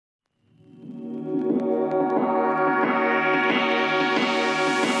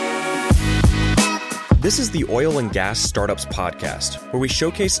This is the Oil and Gas Startups Podcast, where we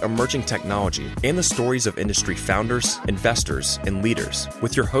showcase emerging technology and the stories of industry founders, investors, and leaders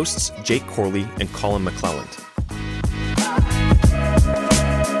with your hosts, Jake Corley and Colin McClelland.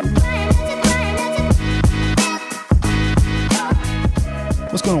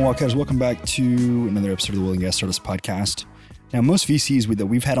 What's going on, Wildcatters? Welcome back to another episode of the Oil and Gas Startups Podcast. Now, most VCs that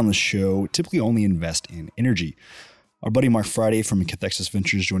we've had on the show typically only invest in energy. Our buddy Mark Friday from Cathexis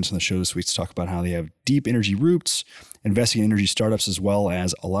Ventures joins us on the show this week to talk about how they have deep energy roots, investing in energy startups, as well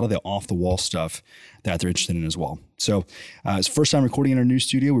as a lot of the off-the-wall stuff that they're interested in as well. So it's the first time recording in our new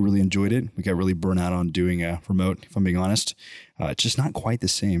studio. We really enjoyed it. We got really burnt out on doing a remote, if I'm being honest. It's just not quite the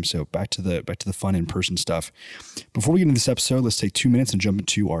same. So back to the fun in-person stuff. Before we get into this episode, let's take 2 minutes and jump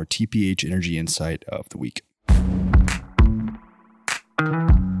into our TPH Energy Insight of the week.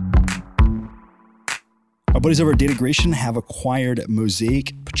 Our buddies over at Datagration have acquired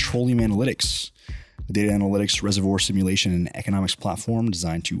Mosaic Petroleum Analytics, a data analytics, reservoir simulation, and economics platform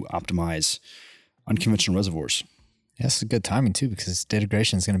designed to optimize unconventional reservoirs. Yeah, it's a good timing too, because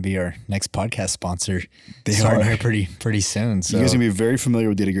Datagration is going to be our next podcast sponsor. They starting are here pretty soon. So you guys are going to be very familiar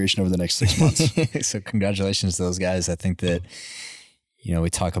with Datagration over the next 6 months. So congratulations to those guys. I think that, we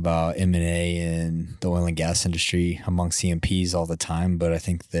talk about M&A in the oil and gas industry among CMPs all the time, but I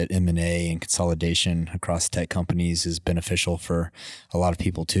think that M&A and consolidation across tech companies is beneficial for a lot of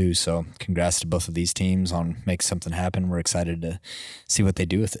people too. So congrats to both of these teams on making something happen. We're excited to see what they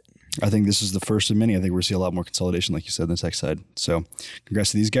do with it. I think this is the first of many. I think we're going to see a lot more consolidation, like you said, on the tech side. So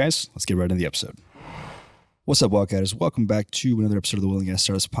congrats to these guys. Let's get right into the episode. What's up, Wildcatters? Welcome back to another episode of the Oil and Gas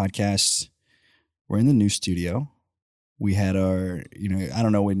Startups Podcast. We're in the new studio. We had our, I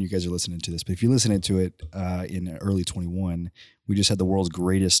don't know when you guys are listening to this, but if you're listening to it in early 21, we just had the world's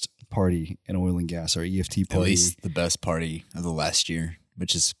greatest party in oil and gas, our EFT party. At least the best party of the last year,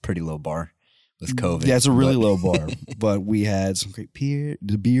 which is pretty low bar with COVID. Yeah, it's a really low bar, but we had some great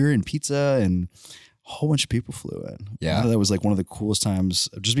beer and pizza, and a whole bunch of people flew in. Yeah. I thought that was like one of the coolest times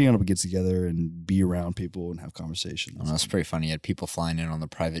of just being able to get together and be around people and have conversations. I know, it's pretty funny. You had people flying in on the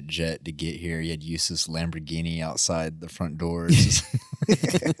private jet to get here. You had Eustace Lamborghini outside the front doors.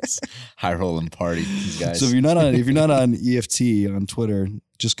 High rolling party, these guys. So if you're not on EFT on Twitter,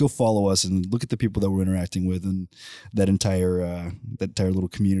 just go follow us and look at the people that we're interacting with and that entire little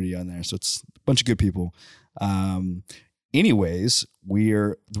community on there. So it's a bunch of good people. Anyways,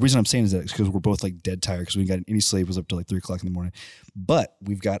 the reason I'm saying is that it's because we're both like dead tired because we didn't get any sleep. It was up till like 3:00 in the morning. But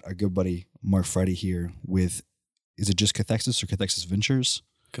we've got our good buddy Mark Friday here with, is it just Cathexis or Cathexis Ventures?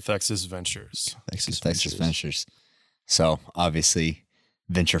 Cathexis Ventures. Cathexis Ventures. So obviously,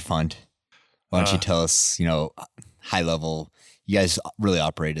 venture fund. Why don't you tell us, high level, you guys really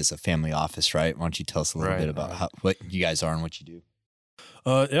operate as a family office, right? Why don't you tell us a little bit about what you guys are and what you do?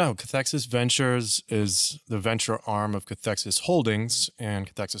 Cathexis Ventures is the venture arm of Cathexis Holdings, and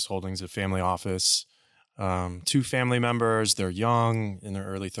Cathexis Holdings is a family office. 2 family members, they're young, in their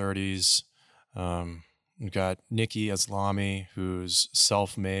early 30s. We've got Nikki Aslami, who's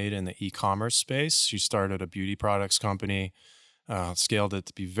self-made in the e-commerce space. She started a beauty products company, scaled it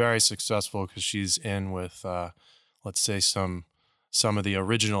to be very successful because she's in with, let's say, some of the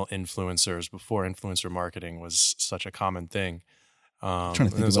original influencers before influencer marketing was such a common thing. I'm trying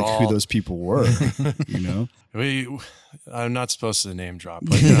to think of who those people were, I'm not supposed to name drop,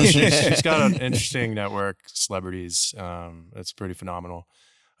 but she's got an interesting network, celebrities. It's pretty phenomenal.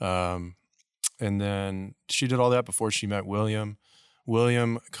 And then she did all that before she met William.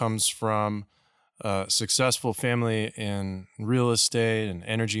 William comes from a successful family in real estate and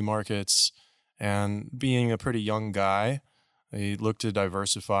energy markets, and being a pretty young guy, he looked to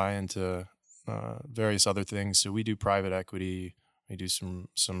diversify into various other things. So we do private equity. We do some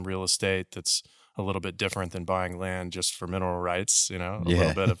real estate that's a little bit different than buying land just for mineral rights, a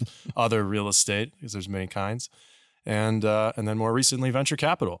little bit of other real estate because there's many kinds. And then more recently, venture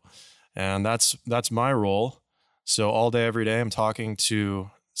capital. And that's my role. So all day, every day, I'm talking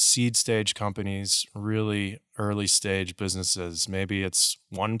to seed stage companies, really early stage businesses. Maybe it's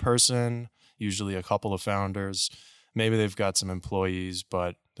one person, usually a couple of founders. Maybe they've got some employees,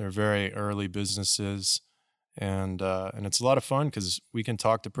 but they're very early businesses. And it's a lot of fun because we can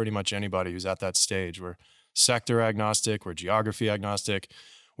talk to pretty much anybody who's at that stage. We're sector agnostic, we're geography agnostic.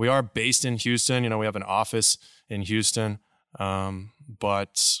 We are based in Houston. We have an office in Houston,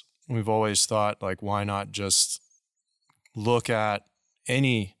 but we've always thought, like, why not just look at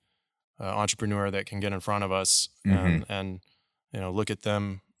any entrepreneur that can get in front of us and look at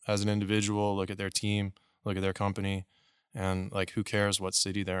them as an individual, look at their team, look at their company, and like, who cares what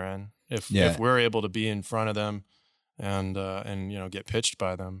city they're in? If we're able to be in front of them and get pitched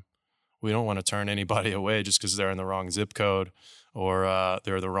by them, we don't want to turn anybody away just because they're in the wrong zip code or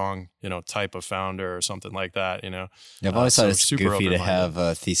they're the wrong, type of founder or something like that, Yeah, I've always thought it's super goofy to open-minded. have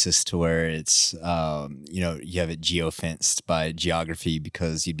a thesis to where it's, you have it geofenced by geography,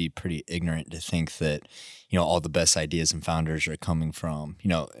 because you'd be pretty ignorant to think that, all the best ideas and founders are coming from,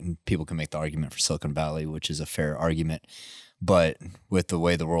 and people can make the argument for Silicon Valley, which is a fair argument. But with the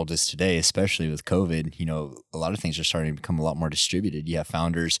way the world is today, especially with COVID, a lot of things are starting to become a lot more distributed. You have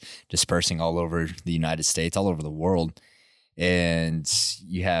founders dispersing all over the United States, all over the world. And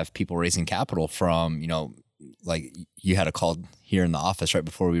you have people raising capital from, like you had a call here in the office right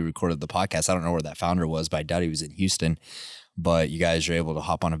before we recorded the podcast. I don't know where that founder was, but I doubt he was in Houston. But you guys are able to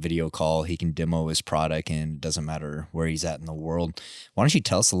hop on a video call. He can demo his product, and it doesn't matter where he's at in the world. Why don't you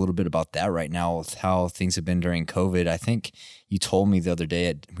tell us a little bit about that right now, with how things have been during COVID? I think you told me the other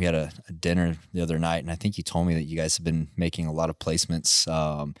day, we had a dinner the other night, and I think you told me that you guys have been making a lot of placements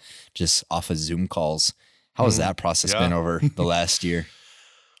just off of Zoom calls. How has that process been over the last year?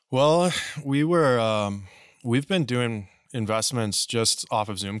 Well, we've been doing investments just off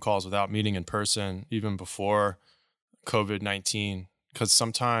of Zoom calls without meeting in person, even before COVID-19, because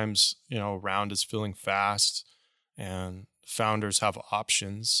sometimes, a round is filling fast and founders have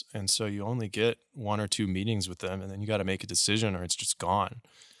options. And so you only get 1 or 2 meetings with them, and then you got to make a decision or it's just gone.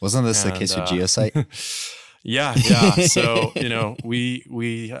 Wasn't this the case with Geosite? Yeah. So,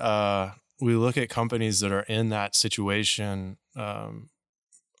 we look at companies that are in that situation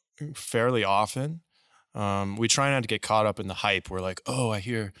fairly often. We try not to get caught up in the hype. We're like, oh, I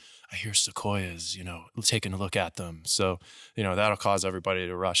hear Sequoia's, taking a look at them. So, that'll cause everybody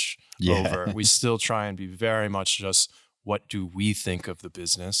to rush over. We still try and be very much just, what do we think of the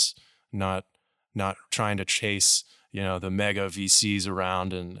business? Not trying to chase, the mega VCs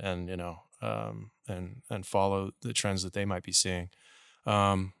around and follow the trends that they might be seeing.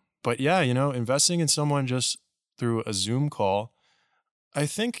 But yeah, investing in someone just through a Zoom call, I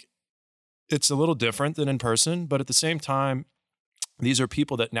think it's a little different than in person, but at the same time, these are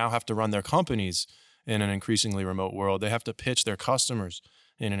people that now have to run their companies in an increasingly remote world. They have to pitch their customers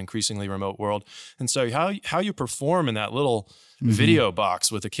in an increasingly remote world. And so how you perform in that little video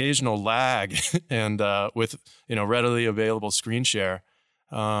box with occasional lag and with readily available screen share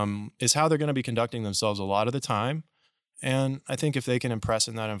is how they're going to be conducting themselves a lot of the time. And I think if they can impress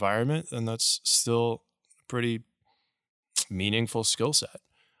in that environment, then that's still a pretty meaningful skill set.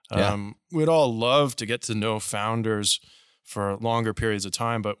 We'd all love to get to know founders for longer periods of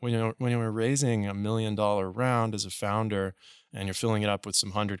time, but when you're raising $1 million round as a founder and you're filling it up with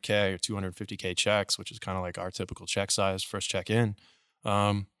some $100K or $250K checks, which is kind of like our typical check size, first check in,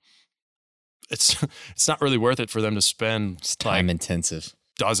 it's not really worth it for them to spend it's time intensive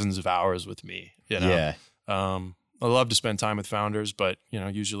dozens of hours with me. I love to spend time with founders, but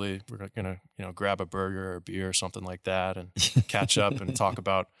usually we're gonna grab a burger or a beer or something like that and catch up and talk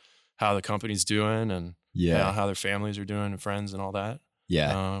about how the company's doing and how their families are doing and friends and all that.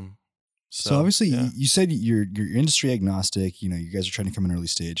 So obviously you said you're industry agnostic. You guys are trying to come in early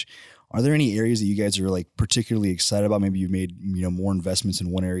stage. Are there any areas that you guys are like particularly excited about? Maybe you've made more investments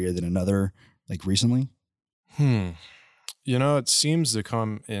in one area than another, like recently. It seems to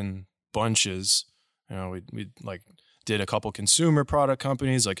come in bunches. We like did a couple consumer product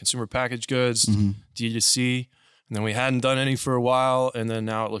companies, like consumer packaged goods, D2C, and then we hadn't done any for a while, and then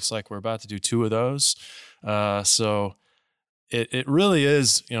now it looks like we're about to do 2 of those. So it really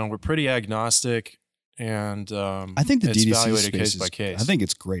is, we're pretty agnostic, and I think the it's D2C evaluated space case by case. I think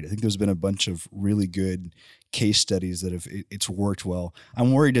it's great. I think there's been a bunch of really good case studies that it's worked well.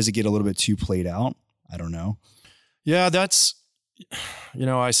 I'm worried, does it get a little bit too played out? I don't know. Yeah, that's,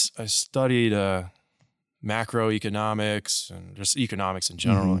 I studied macroeconomics and just economics in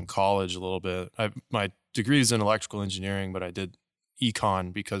general in college a little bit. My degree is in electrical engineering, but I did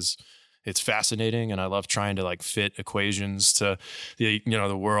econ because it's fascinating and I love trying to like fit equations to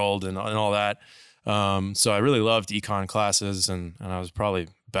the world and all that. So I really loved econ classes and I was probably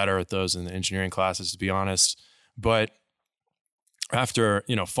better at those than the engineering classes, to be honest. But after,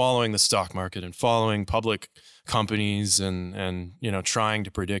 following the stock market and following public companies and trying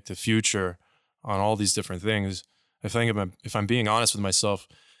to predict the future on all these different things, I think if I'm being honest with myself,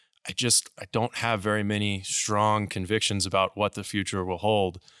 I don't have very many strong convictions about what the future will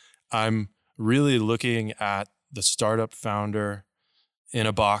hold. I'm really looking at the startup founder in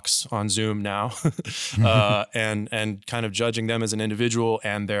a box on Zoom now, and kind of judging them as an individual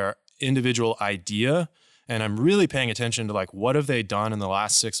and their individual idea. And I'm really paying attention to like, what have they done in the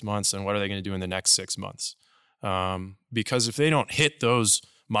last 6 months and what are they going to do in the next 6 months? Because if they don't hit those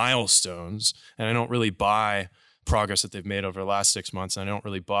milestones and I don't really buy progress that they've made over the last 6 months, and I don't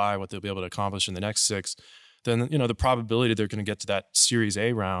really buy what they'll be able to accomplish in the next 6, then the probability they're going to get to that Series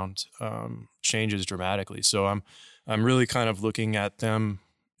A round changes dramatically. So I'm really kind of looking at them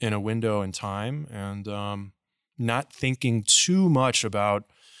in a window in time, and not thinking too much about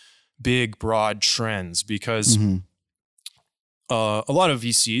big, broad trends, because a lot of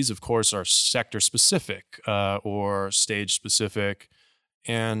VCs, of course, are sector specific or stage specific,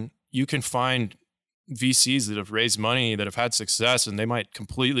 and you can find VCs that have raised money that have had success, and they might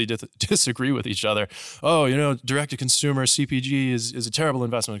completely disagree with each other. Oh, direct to consumer CPG is a terrible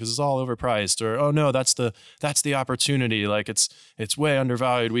investment because it's all overpriced. Or, oh no, that's the opportunity. Like it's way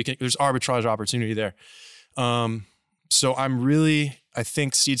undervalued. There's arbitrage opportunity there. So I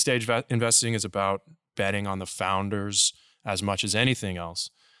think seed stage investing is about betting on the founders as much as anything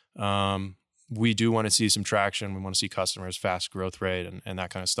else. We do want to see some traction. We want to see customers, fast growth rate, and that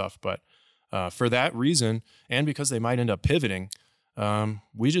kind of stuff. But for that reason, and because they might end up pivoting,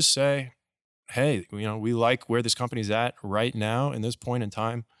 we just say, hey, we like where this company's at right now in this point in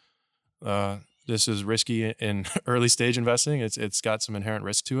time. This is risky in early stage investing. It's got some inherent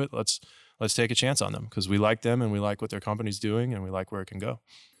risk to it. Let's take a chance on them because we like them and we like what their company's doing and we like where it can go.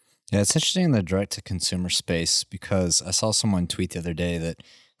 Yeah, it's interesting in the direct to consumer space, because I saw someone tweet the other day that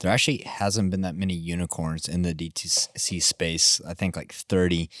there actually hasn't been that many unicorns in the DTC space. I think like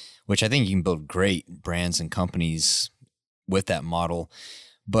 30, which I think you can build great brands and companies with that model.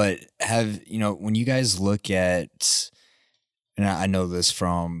 But when you guys look at, and I know this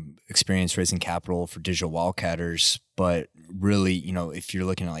from experience raising capital for Digital Wildcatters, but really, if you're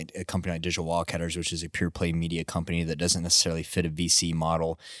looking at like a company like Digital Wildcatters, which is a pure play media company that doesn't necessarily fit a VC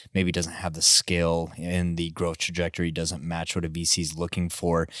model, maybe doesn't have the scale and the growth trajectory doesn't match what a VC is looking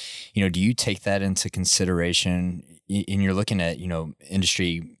for. Do you take that into consideration? And you're looking at,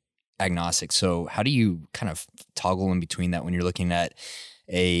 industry agnostic. So how do you kind of toggle in between that when you're looking at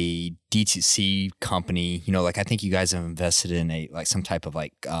a DTC company? I think you guys have invested in some type of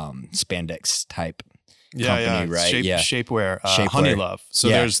spandex type company, right? Shapewear, Honeylove. So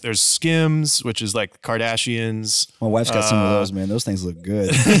there's Skims, which is like Kardashians. My wife's got some of those, man. Those things look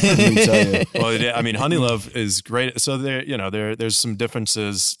good. Let me tell you. Well, I mean, Honeylove is great. So there's some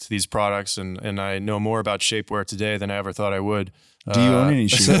differences to these products, and I know more about shapewear today than I ever thought I would. Do you own any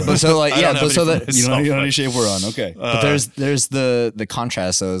shapewear? You don't own any shapewear on. Okay. But there's the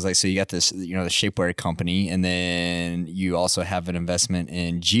contrast. So it's like, so you got this, the shapewear company, and then you also have an investment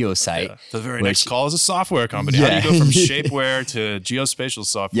in Geosite. Yeah. The very next call is a software company. Yeah. How do you go from shapewear to geospatial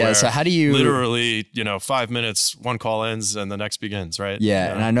software? Yeah. So how do you literally, 5 minutes, one call ends and the next begins, right?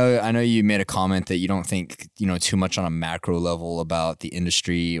 Yeah. And I know you made a comment that you don't think, too much on a macro level about the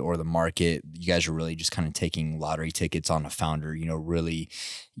industry or the market. You guys are really just kind of taking lottery tickets on a founder, really,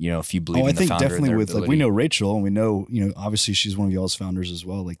 if you believe in the founder. I think definitely with we know Rachel, and we know, obviously she's one of y'all's founders as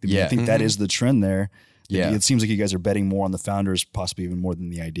well. I think that is the trend there. Yeah. It seems like you guys are betting more on the founders, possibly even more than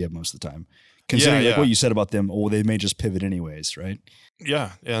the idea most of the time. Considering what you said about them, they may just pivot anyways, right?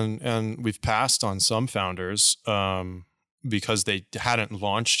 Yeah. And we've passed on some founders because they hadn't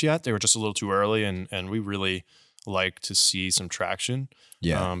launched yet. They were just a little too early, and we really like to see some traction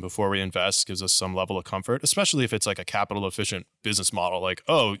before we invest. Gives us some level of comfort, especially if it's like a capital efficient business model. Like,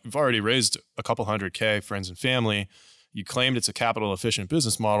 oh, you've already raised a couple $100K, friends and family. You claimed it's a capital efficient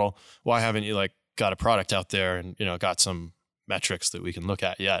business model. Why haven't you got a product out there and, got some metrics that we can look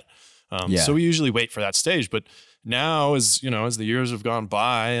at yet? So we usually wait for that stage. But now as the years have gone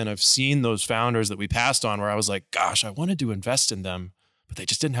by and I've seen those founders that we passed on where I was like, gosh, I wanted to invest in them, but they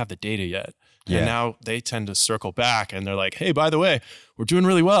just didn't have the data yet. Yeah. And now they tend to circle back and they're like, hey, by the way, we're doing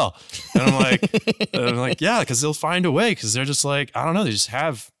really well. And I'm like, yeah, because they'll find a way, because they're just like, I don't know, they just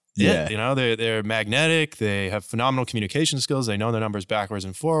have it. They're magnetic. They have phenomenal communication skills. They know their numbers backwards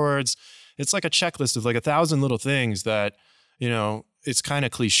and forwards. It's like a checklist of 1,000 little things that, it's kind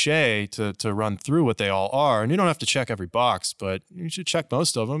of cliche to run through what they all are. And you don't have to check every box, but you should check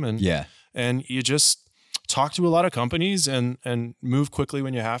most of them. And you just talk to a lot of companies and move quickly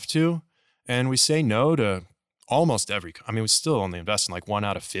when you have to. And we say no to almost every. I mean, we still only invest in 1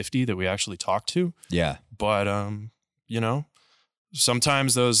 out of 50 that we actually talk to. Yeah. But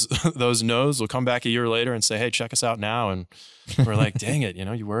sometimes those no's will come back a year later and say, "Hey, check us out now." And we're like, "Dang it,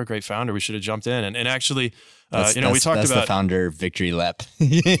 you were a great founder. We should have jumped in." And actually, we talked about the founder victory lap.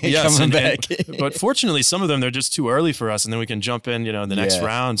 Yes, coming back. But fortunately, some of them they're just too early for us, and then we can jump in, in the next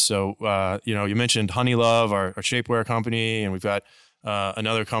round. So, you mentioned Honeylove, our shapewear company, and we've got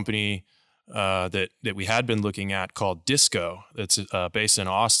another company that we had been looking at called Disco. That's based in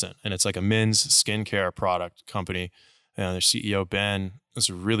Austin, and it's like a men's skincare product company. and their CEO, Ben, is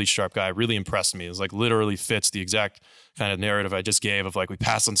a really sharp guy, really impressed me. It was like literally fits the exact kind of narrative I just gave of like, we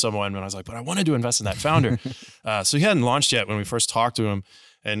passed on someone and I was like, but I wanted to invest in that founder. So he hadn't launched yet when we first talked to him.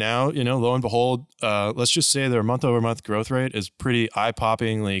 And now, lo and behold, let's just say their month-over-month growth rate is pretty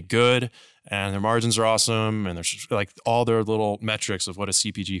eye-poppingly good, and their margins are awesome, and there's like all their little metrics of what a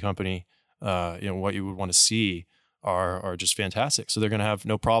CPG company, what you would want to see are just fantastic. So they're going to have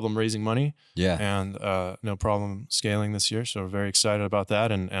no problem raising money, and no problem scaling this year. So we're very excited about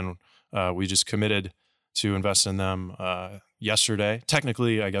that, and we just committed to invest in them yesterday.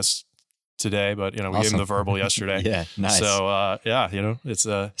 Technically, I guess today, but we gave them the verbal yesterday. Yeah, nice. So it's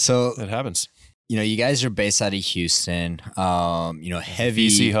so it happens. You guys are based out of Houston. Heavy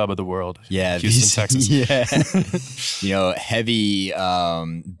VC hub of the world. Yeah, Houston, Texas. Yeah, heavy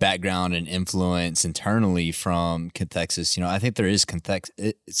background and influence internally from Cathexis. I think there is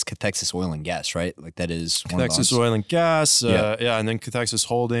it's Cathexis Oil and Gas, right? Like that is one Cathexis Oil and Gas. And then Cathexis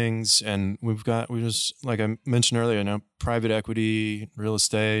Holdings, and we just like I mentioned earlier, private equity, real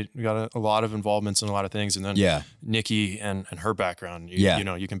estate. We got a lot of involvements in a lot of things, and then Nikki and her background.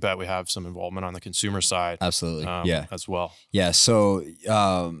 You can bet we have some involvement on the consumer side. Absolutely. As well. Yeah. So,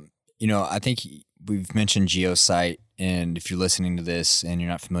 I think we've mentioned Geosite, and if you're listening to this and you're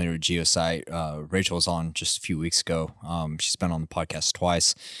not familiar with Geosite, Rachel was on just a few weeks ago. She's been on the podcast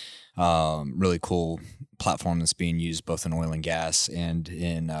twice. Really cool platform that's being used both in oil and gas and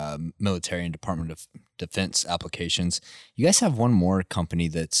in military and Department of Defense applications. You guys have one more company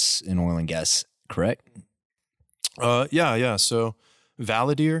that's in oil and gas, correct? Yeah. So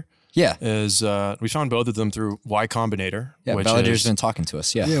Valideer. Yeah, we found both of them through Y Combinator. Yeah, Valideer's been talking to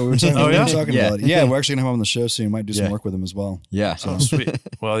us. Yeah, we were talking. We're talking about it. Yeah, we're actually gonna have him on the show soon. We might do some work with him as well. Yeah. Oh, sweet.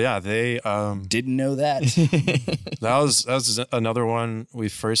 Well, they didn't know that. that was another one. We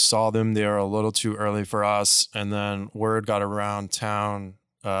first saw them. They were a little too early for us, and then word got around town.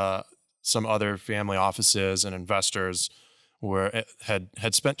 Some other family offices and investors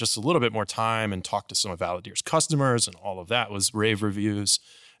had spent just a little bit more time and talked to some of Valideer's customers, and all of that was rave reviews.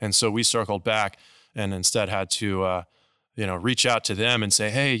 And so we circled back and instead had to, reach out to them and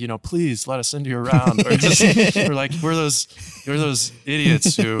say, hey, please let us send you around. Or we're like, we're those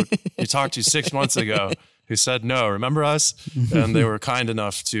idiots who you talked to 6 months ago who said no. Remember us? And they were kind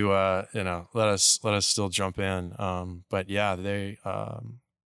enough to, let us still jump in. But yeah,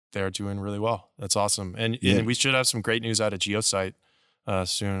 they're doing really well. That's awesome. And we should have some great news out of Geosite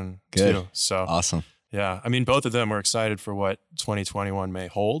soon too. So awesome. Yeah. I mean, both of them are excited for what 2021 may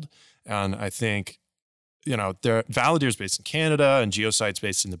hold. And I think, Valideer's based in Canada and Geosite's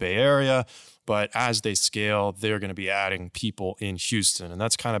based in the Bay Area. But as they scale, they're going to be adding people in Houston. And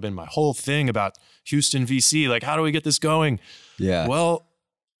that's kind of been my whole thing about Houston VC. Like, how do we get this going? Yeah. Well,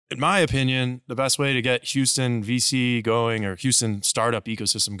 in my opinion, the best way to get Houston VC going or Houston startup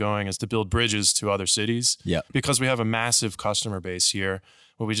ecosystem going is to build bridges to other cities. Yeah. Because we have a massive customer base here.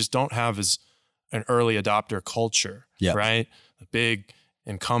 What we just don't have is an early adopter culture, right? The big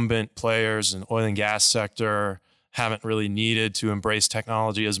incumbent players in oil and gas sector haven't really needed to embrace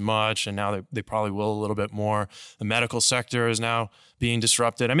technology as much, and now they probably will a little bit more. The medical sector is now being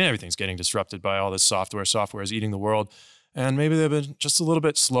disrupted. I mean, everything's getting disrupted by all this software. Software is eating the world, and maybe they've been just a little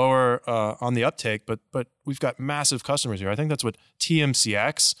bit slower on the uptake, but we've got massive customers here. I think that's what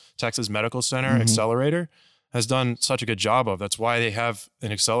TMCX, Texas Medical Center Accelerator, has done such a good job of. That's why they have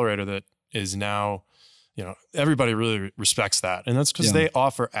an accelerator that is now, everybody really respects that. And that's because they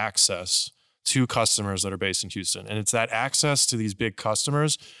offer access to customers that are based in Houston. And it's that access to these big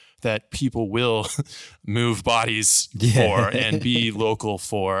customers that people will move bodies for and be local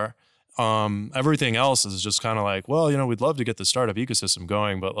for. Everything else is just kind of like, well, we'd love to get the startup ecosystem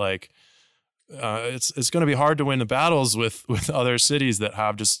going, but like, it's going to be hard to win the battles with other cities that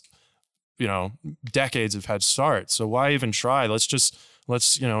have just, decades of head start. So why even try?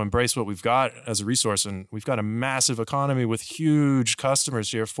 Let's embrace what we've got as a resource. And we've got a massive economy with huge customers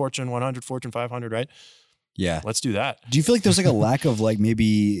here, Fortune 100, Fortune 500, right? Yeah. Let's do that. Do you feel like there's like a lack of like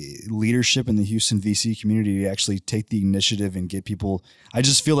maybe leadership in the Houston VC community to actually take the initiative and get people? I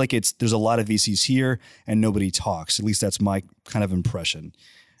just feel like there's a lot of VCs here and nobody talks. At least that's my kind of impression.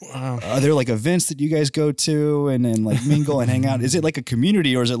 Are there like events that you guys go to and like mingle and hang out? Is it like a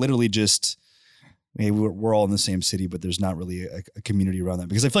community, or is it literally just, hey, we're all in the same city, but there's not really a community around that?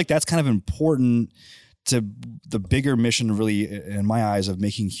 Because I feel like that's kind of important to the bigger mission, really, in my eyes, of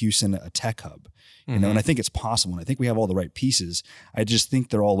making Houston a tech hub. And I think it's possible. And I think we have all the right pieces. I just think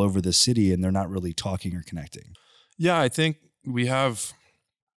they're all over the city and they're not really talking or connecting. Yeah, I think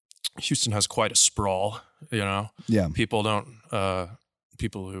Houston has quite a sprawl, Yeah. People don't,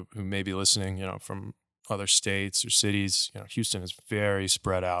 people who may be listening, from other states or cities. Houston is very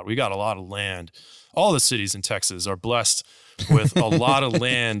spread out. We got a lot of land. All the cities in Texas are blessed with a lot of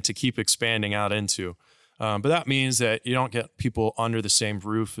land to keep expanding out into. But that means that you don't get people under the same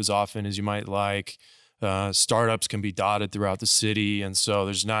roof as often as you might like. Startups can be dotted throughout the city. And so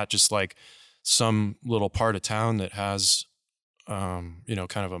there's not just like some little part of town that has,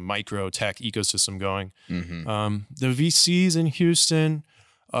 kind of a micro tech ecosystem going. The VCs in Houston,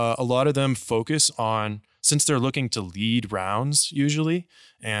 a lot of them focus on, since they're looking to lead rounds usually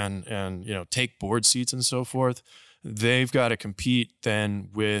and take board seats and so forth, they've got to compete then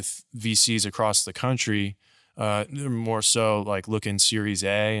with VCs across the country. They're more so like looking Series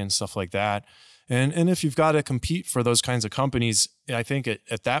A and stuff like that. And if you've got to compete for those kinds of companies, I think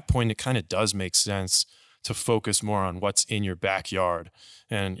at that point, it kind of does make sense to focus more on what's in your backyard.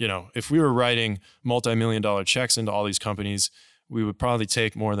 And, if we were writing multi-million-dollar checks into all these companies, we would probably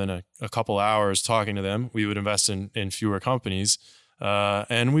take more than a couple hours talking to them. We would invest in fewer companies,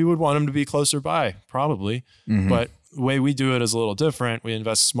 and we would want them to be closer by, probably. But the way we do it is a little different. We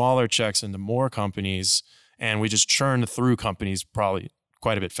invest smaller checks into more companies, and we just churn through companies probably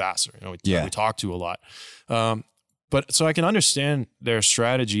quite a bit faster. We talk to a lot. But so I can understand their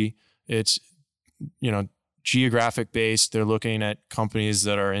strategy. It's, geographic based. They're looking at companies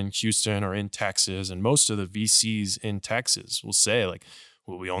that are in Houston or in Texas, and most of the VCs in Texas will say like,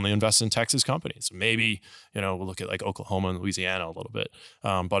 well, we only invest in Texas companies. Maybe, we'll look at like Oklahoma and Louisiana a little bit.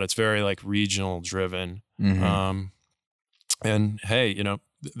 But it's very like regional driven. And hey,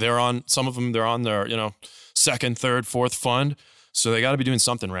 some of them, they're on their, second, third, fourth fund. So they got to be doing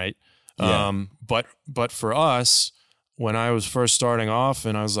something right. But for us, when I was first starting off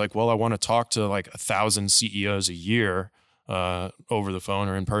and I was like, well, I want to talk to like 1,000 CEOs a year, over the phone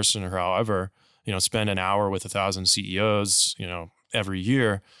or in person or however, spend an hour with 1,000 CEOs, every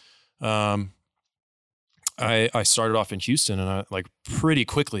year. I started off in Houston, and I like pretty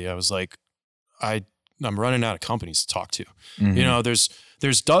quickly, I was like, I'm running out of companies to talk to.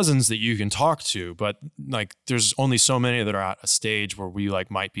 There's dozens that you can talk to, but like there's only so many that are at a stage where we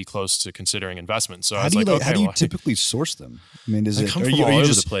like might be close to considering investment. So how do you typically source them? I mean, are you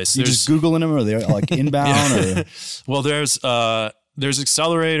just the place? You just Googling them, or are they like inbound? Or well, there's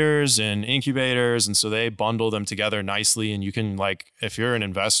accelerators and incubators, and so they bundle them together nicely. And you can like, if you're an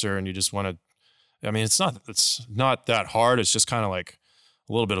investor and you just want to, I mean, it's not that hard. It's just kind of like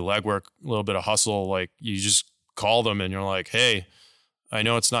a little bit of legwork, a little bit of hustle. Like you just call them and you're like, hey, I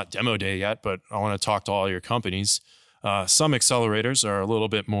know it's not demo day yet, but I want to talk to all your companies. Some accelerators are a little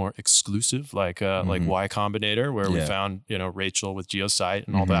bit more exclusive, like Y Combinator, where we found, Rachel with Geosite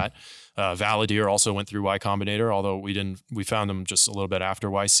and all that. Valideer also went through Y Combinator, although we found them just a little bit after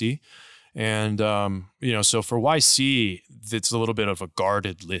YC. And, so for YC, it's a little bit of a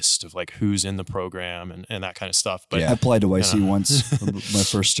guarded list of like who's in the program and that kind of stuff. But I applied to YC once, my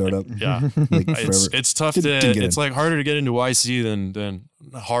first startup. Yeah. It's tough it's like harder to get into YC than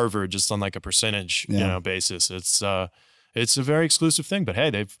Harvard, just on like a percentage, basis. It's a very exclusive thing, but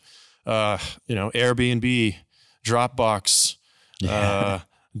hey, they've, Airbnb, Dropbox,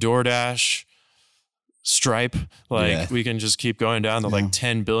 DoorDash, Stripe, we can just keep going down to like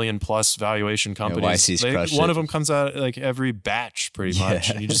 10 billion plus valuation companies. One of them comes out like every batch pretty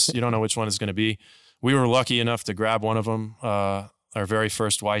much. And you don't know which one is going to be. We were lucky enough to grab one of them. Our very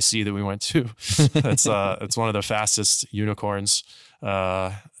first YC that we went to. It's one of the fastest unicorns.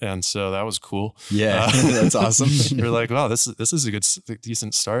 And so that was cool. Yeah, that's awesome. You're like, wow, this is a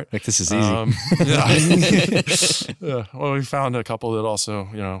decent start. Like this is easy. Well, we found a couple that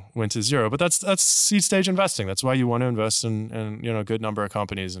also, went to zero, but that's seed stage investing. That's why you want to invest in a good number of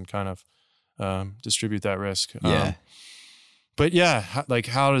companies and kind of, distribute that risk. But yeah, like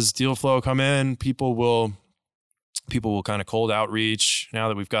how does deal flow come in? People will kind of cold outreach now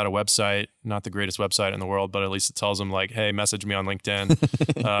that we've got a website, not the greatest website in the world, but at least it tells them like, hey, message me on LinkedIn.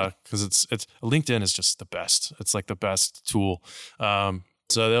 Cause it's LinkedIn is just the best. It's like the best tool.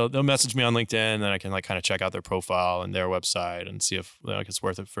 So they'll message me on LinkedIn, and then I can like kind of check out their profile and their website and see if like it's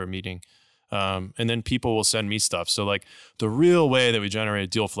worth it for a meeting. And then people will send me stuff. So like the real way that we generate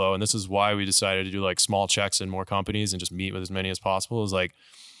deal flow, and this is why we decided to do like small checks in more companies and just meet with as many as possible, is like,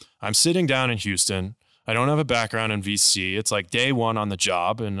 I'm sitting down in Houston. I don't have a background in VC. It's like day one on the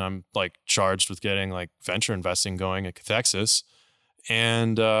job, and I'm like charged with getting like venture investing going at Cathexis.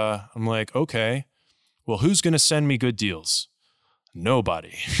 And I'm like, okay, well, who's going to send me good deals?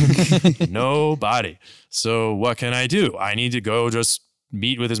 Nobody. Nobody. So what can I do? I need to go just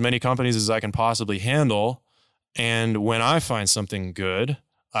meet with as many companies as I can possibly handle. And when I find something good,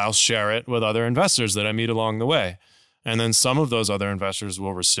 I'll share it with other investors that I meet along the way. And then some of those other investors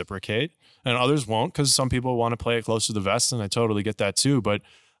will reciprocate and others won't, because some people want to play it close to the vest. And I totally get that too. But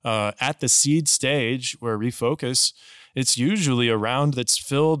at the seed stage where Refocus, it's usually a round that's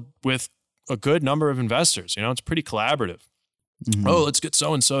filled with a good number of investors. You know, it's pretty collaborative. Mm-hmm. Oh, let's get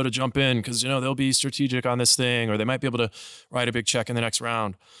so-and-so to jump in because, you know, they'll be strategic on this thing, or they might be able to write a big check in the next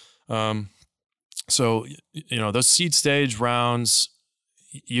round. So, you know, those seed stage rounds,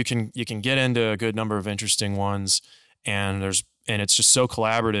 you can get into a good number of interesting ones, and it's just so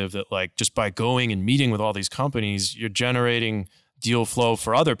collaborative that, like, just by going and meeting with all these companies, you're generating deal flow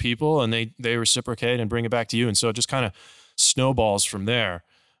for other people, and they reciprocate and bring it back to you. And so it just kind of snowballs from there.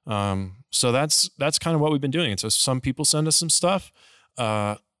 So that's kind of what we've been doing. And so some people send us some stuff,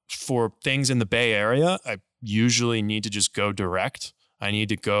 for things in the Bay Area. I usually need to just go direct. I need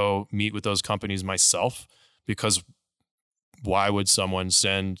to go meet with those companies myself, because why would someone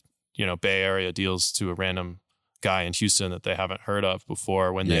send, you know, Bay Area deals to a random guy in Houston that they haven't heard of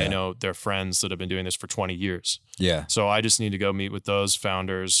before when they know their friends that have been doing this for 20 years. Yeah. So I just need to go meet with those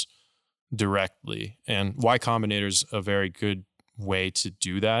founders directly. And Y Combinator's a very good way to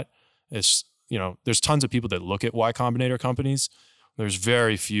do that. It's, you know, there's tons of people that look at Y Combinator companies. There's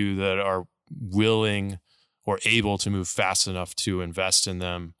very few that are willing or able to move fast enough to invest in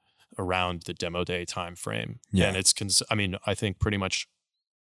them around the demo day time frame. Yeah. And it's, I mean, I think pretty much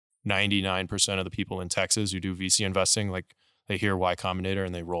 99% of the people in Texas who do VC investing, like, they hear Y Combinator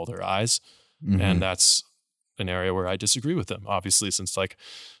and they roll their eyes. Mm-hmm. And that's an area where I disagree with them, obviously, since, like,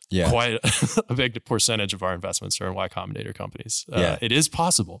 quite a big percentage of our investments are in Y Combinator companies. It is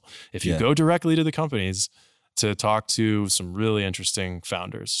possible, if you go directly to the companies, to talk to some really interesting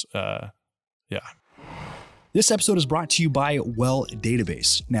founders. This episode is brought to you by Well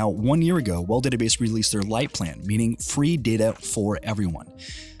Database. Now, 1 year ago, Well Database released their Light plan, meaning free data for everyone.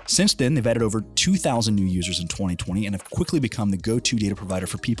 Since then, they've added over 2,000 new users in 2020 and have quickly become the go-to data provider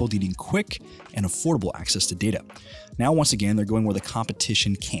for people needing quick and affordable access to data. Now, once again, they're going where the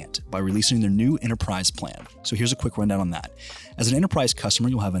competition can't by releasing their new enterprise plan. So here's a quick rundown on that. As an enterprise customer,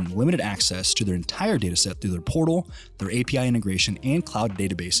 you'll have unlimited access to their entire data set through their portal, their API integration, and cloud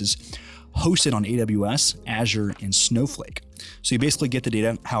databases hosted on AWS, Azure, and Snowflake. So you basically get the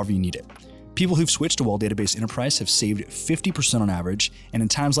data however you need it. People who've switched to Well Database Enterprise have saved 50% on average, and in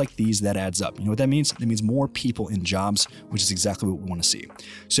times like these, that adds up. You know what that means? That means more people in jobs, which is exactly what we want to see.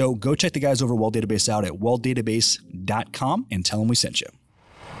 So go check the guys over at Well Database out at welldatabase.com and tell them we sent you.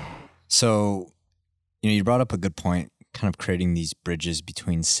 So, you know, you brought up a good point, kind of creating these bridges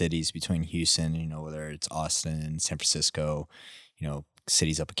between cities, between Houston, you know, whether it's Austin, San Francisco, you know,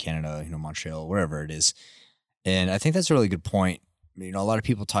 cities up in Canada, you know, Montreal, wherever it is. And I think that's a really good point. You know, a lot of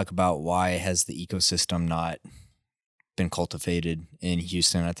people talk about why has the ecosystem not been cultivated in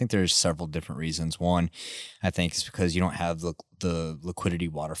Houston. I think there's several different reasons. One, I think it's because you don't have the liquidity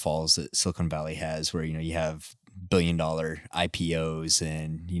waterfalls that Silicon Valley has, where, you know, you have billion-dollar IPOs,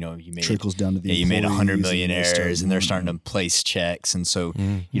 and, you know, you made trickles down to the you made 100 millionaires, and they're starting to place checks, and so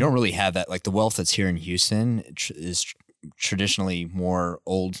you don't really have that. Like, the wealth that's here in Houston is traditionally more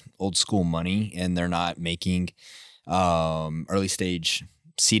old school money, and they're not making early stage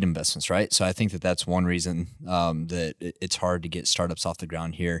seed investments, right? So I think that that's one reason that it's hard to get startups off the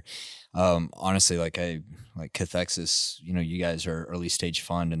ground here. Honestly, like Cathexis, you know, you guys are early stage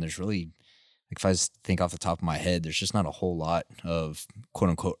fund, and there's really, like, if I think off the top of my head, there's just not a whole lot of quote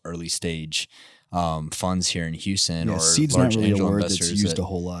unquote early stage funds here in Houston, or seed's large not really angel a word investors that's used a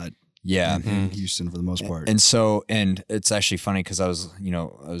whole lot. Yeah. In Houston for the most part. And so, and it's actually funny because I was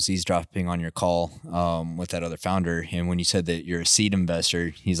eavesdropping on your call with that other founder. And when you said that you're a seed investor,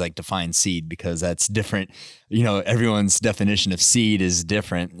 he's like, define seed, because that's different. You know, everyone's definition of seed is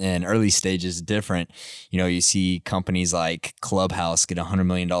different, and early stage is different. You know, you see companies like Clubhouse get $100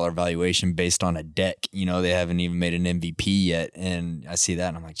 million valuation based on a deck. You know, they haven't even made an MVP yet. And I see that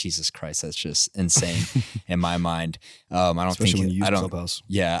and I'm like, Jesus Christ, that's just insane in my mind. I don't Especially think when you use Clubhouse.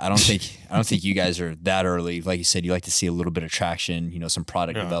 Yeah, I don't think you guys are that early. Like you said, you like to see a little bit of traction, you know, some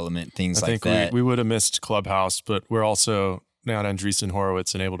product development, things like that. I think we would have missed Clubhouse, but we're also not Andreessen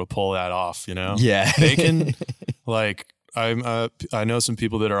Horowitz and able to pull that off, you know? Yeah. They can, like, I know some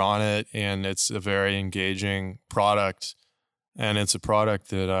people that are on it, and it's a very engaging product, and it's a product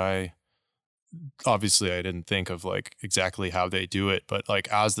that I didn't think of, like, exactly how they do it. But,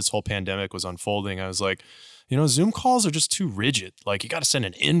 like, as this whole pandemic was unfolding, I was like, you know, Zoom calls are just too rigid. Like, you got to send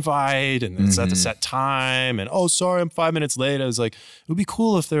an invite, and it's at the set time, and, oh, sorry, I'm 5 minutes late. I was like, it would be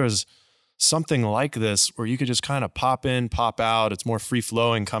cool if there was something like this where you could just kind of pop in, pop out. It's more free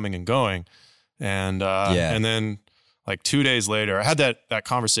flowing, coming and going. And, and then like 2 days later, I had that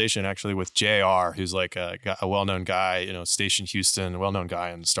conversation actually with JR, who's like a well-known guy, stationed Houston, well-known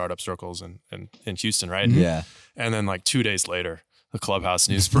guy in startup circles in Houston, right? Yeah. And then like 2 days later, the Clubhouse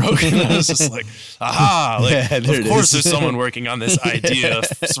news broke, and I was just like, aha, like, of course there's someone working on this idea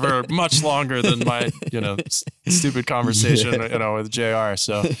for much longer than my, stupid conversation, with JR.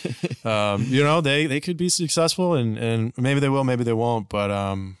 So, they could be successful, and maybe they will, maybe they won't, but,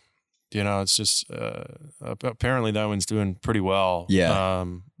 it's just, apparently that one's doing pretty well. Yeah.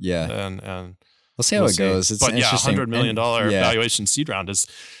 And we'll see how it goes. It's interesting. $100 million valuation seed round is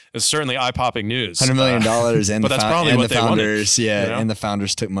certainly eye-popping news. $100 million, and but that's probably what the they founders, wanted, and the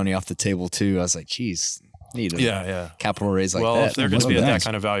founders took money off the table too. I was like, geez, need a capital raise like that. Well, if they're going to be at that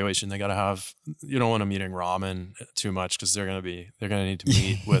kind of valuation, they got to have. You don't want them eating ramen too much because they're going to need to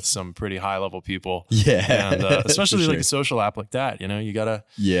meet with some pretty high-level people. Yeah, and especially like a social app like that. You got to.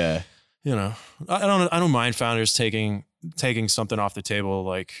 Yeah. I don't mind founders taking something off the table,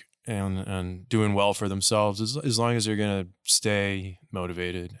 like. And doing well for themselves as long as they're going to stay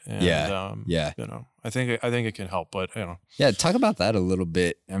motivated. And, I think it can help, but talk about that a little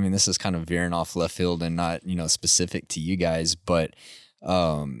bit. I mean, this is kind of veering off left field and not, specific to you guys, but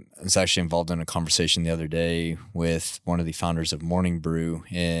I was actually involved in a conversation the other day with one of the founders of Morning Brew,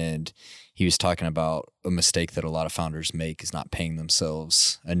 and he was talking about a mistake that a lot of founders make is not paying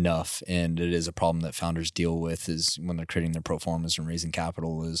themselves enough. And it is a problem that founders deal with is when they're creating their pro formas and raising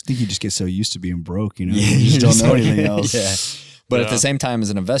capital is. I think you just get so used to being broke, you just don't know anything else. Yeah. But at the same time,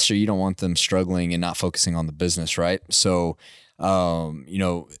 as an investor, you don't want them struggling and not focusing on the business, right? So,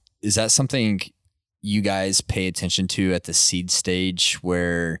 is that something you guys pay attention to at the seed stage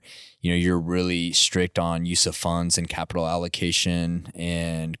where, you're really strict on use of funds and capital allocation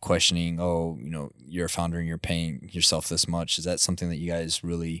and questioning, you're a founder and you're paying yourself this much. Is that something that you guys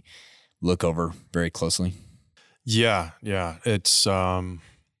really look over very closely? Yeah. It's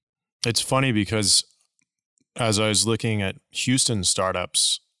funny because as I was looking at Houston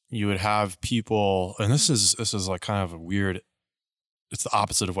startups, you would have people, and this is like kind of a weird, it's the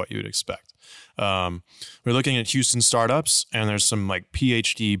opposite of what you would expect. We're looking at Houston startups, and there's some like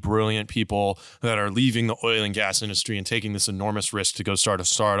PhD brilliant people that are leaving the oil and gas industry and taking this enormous risk to go start a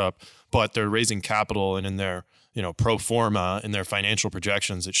startup, but they're raising capital, and in their pro forma, in their financial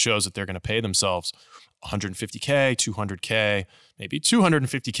projections, it shows that they're going to pay themselves $150K, $200K, maybe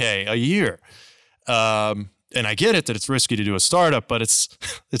 $250K a year. And I get it that it's risky to do a startup, but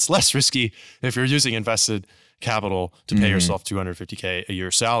it's less risky if you're using invested capital to pay yourself $250K a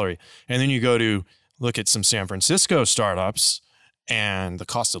year salary. And then you go to look at some San Francisco startups, and the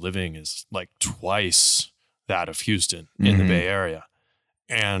cost of living is like twice that of Houston in the Bay Area.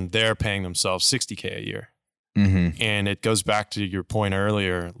 And they're paying themselves $60K a year. And it goes back to your point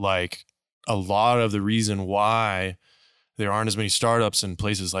earlier, like a lot of the reason why there aren't as many startups in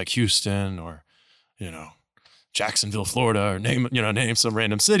places like Houston or, Jacksonville, Florida, or name some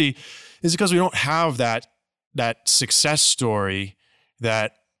random city, is because we don't have that success story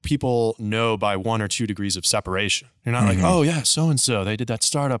that people know by 1 or 2 degrees of separation. You're not like, oh yeah, so-and-so, they did that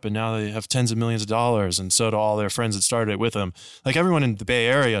startup and now they have tens of millions of dollars, and so do all their friends that started it with them. Like everyone in the Bay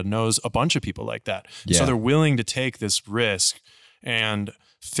Area knows a bunch of people like that. Yeah. So they're willing to take this risk, and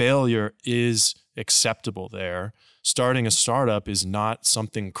failure is acceptable there. Starting a startup is not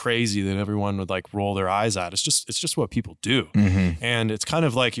something crazy that everyone would like roll their eyes at. It's just what people do. And it's kind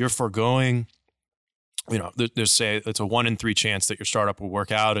of like you're foregoing, there's say it's a 1 in 3 chance that your startup will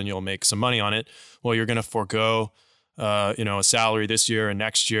work out and you'll make some money on it. Well, you're going to forego, a salary this year and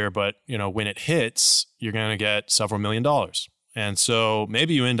next year, but when it hits, you're going to get several $1 million. And so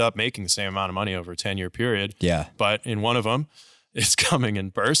maybe you end up making the same amount of money over a 10-year period. Yeah. But in one of them, it's coming in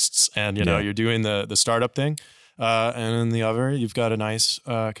bursts, and you're doing the startup thing. And in the other, you've got a nice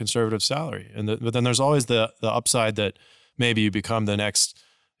conservative salary. But then there's always the upside that maybe you become the next,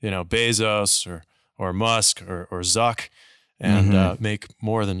 Bezos or Musk or Zuck, and make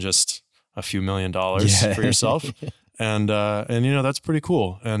more than just a few $1 million for yourself. And that's pretty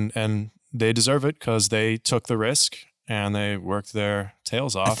cool. And they deserve it because they took the risk and they worked their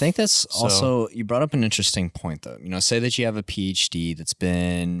tails off. I think that's also, you brought up an interesting point though. Say that you have a PhD that's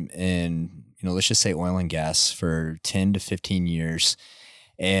been in, let's just say oil and gas for 10 to 15 years.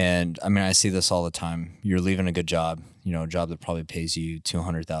 And I mean, I see this all the time. You're leaving a good job, a job that probably pays you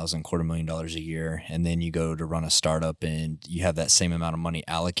 $200,000, $250,000 a year. And then you go to run a startup and you have that same amount of money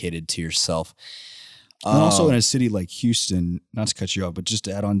allocated to yourself. And also in a city like Houston, not to cut you off, but just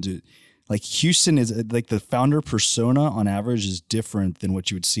to add on to, like Houston is like the founder persona on average is different than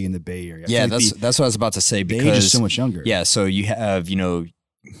what you would see in the Bay Area. Yeah, that's what I was about to say, because the age is so much younger. Yeah, so you have,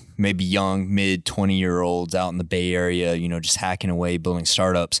 maybe young, mid 20-year-olds out in the Bay Area, just hacking away, building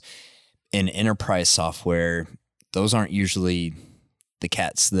startups. In enterprise software, those aren't usually the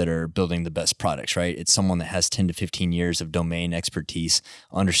cats that are building the best products, right? It's someone that has 10 to 15 years of domain expertise,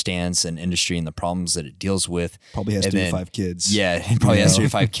 understands an industry and the problems that it deals with. Probably has 3 to 5 kids. Yeah, he probably has 3 to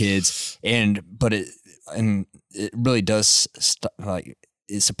 5 kids. But it really does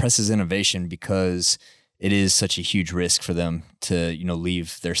it suppresses innovation because it is such a huge risk for them to,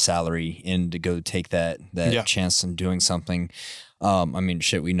 leave their salary and to go take that chance in doing something.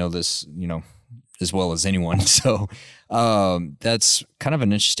 We know this, as well as anyone. So that's kind of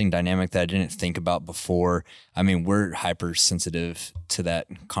an interesting dynamic that I didn't think about before. We're hypersensitive to that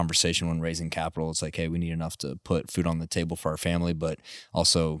conversation when raising capital. It's like, hey, we need enough to put food on the table for our family, but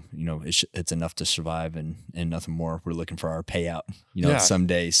also, it's enough to survive and nothing more. We're looking for our payout,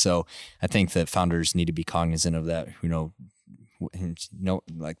 someday. So I think that founders need to be cognizant of that,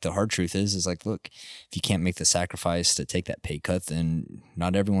 like the hard truth is like, look, if you can't make the sacrifice to take that pay cut, then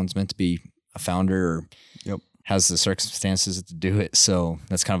not everyone's meant to be a founder or has the circumstances to do it. So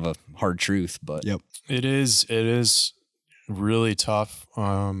that's kind of a hard truth, but it is really tough.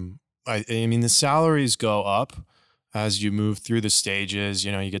 The salaries go up as you move through the stages.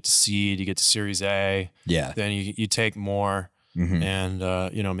 You get to seed, you get to Series A, then you take more. Mm-hmm.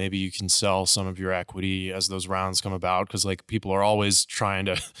 And, maybe you can sell some of your equity as those rounds come about. Cause like people are always trying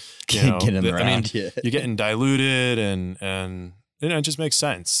to, get in the round. You're getting diluted and it just makes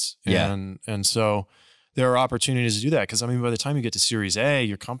sense. And so there are opportunities to do that. Cause by the time you get to Series A,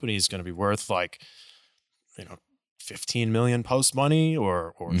 your company is going to be worth like, 15 million post money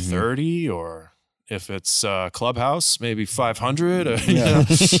or 30, or if it's Clubhouse, maybe 500,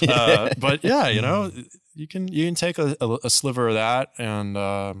 but you can take a sliver of that, and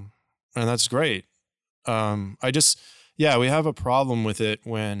that's great. We have a problem with it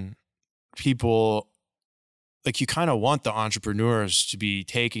when people, like, you kind of want the entrepreneurs to be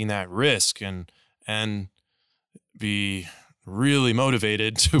taking that risk and be really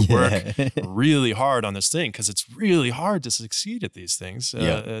motivated to work really hard on this thing, because it's really hard to succeed at these things. Get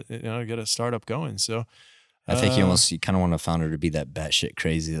a startup going. So I think you kind of want a founder to be that batshit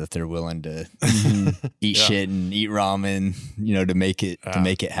crazy that they're willing to eat shit and eat ramen, to make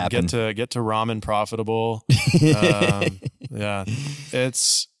it happen. Get to ramen profitable.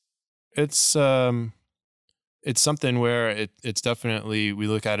 It's something where it's definitely, we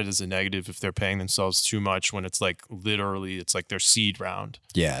look at it as a negative if they're paying themselves too much, when it's like literally it's like their seed round.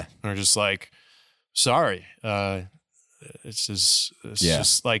 Yeah. And they're just like, sorry. It's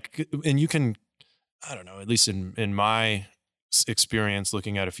just like, and you can, I don't know, at least in my experience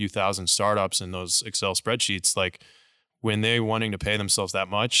looking at a few thousand startups in those Excel spreadsheets, like when they're wanting to pay themselves that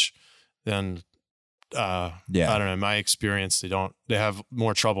much, then I don't know, in my experience, they have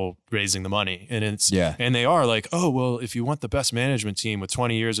more trouble raising the money. And and they are like, oh, well, if you want the best management team with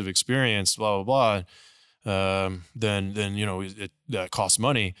 20 years of experience, blah, blah, blah, then that costs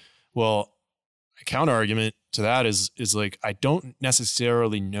money. Well, a counter argument to that is like, I don't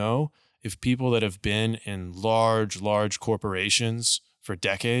necessarily know if people that have been in large corporations for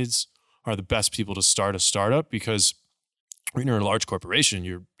decades are the best people to start a startup, because when you're in a large corporation,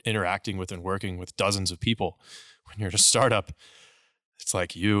 you're interacting with and working with dozens of people. When you're at a startup, it's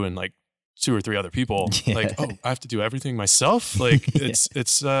like you and like 2 or 3 other people. Like, oh, I have to do everything myself. Like it's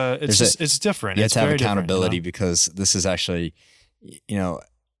different. You have to have accountability, because this is actually,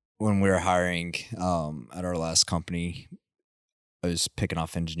 when we were hiring at our last company, I was picking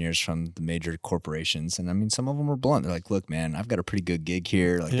off engineers from the major corporations, and some of them were blunt. They're like, look, man, I've got a pretty good gig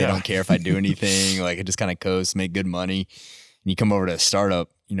here. Like, they don't care if I do anything. Like, it just kind of coast, make good money. And you come over to a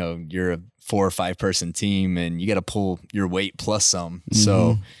startup, you're a 4 or 5 person team, and you got to pull your weight plus some. Mm-hmm.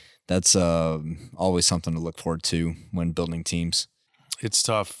 So that's always something to look forward to when building teams. It's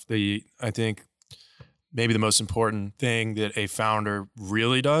tough. I think maybe the most important thing that a founder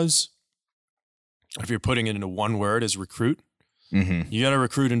really does, if you're putting it into one word, is recruit. Mm-hmm. You got to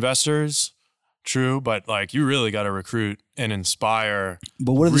recruit investors, true, but like you really got to recruit and inspire.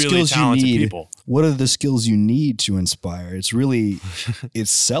 But what are the really skills you need? People. What are the skills you need to inspire? It's really,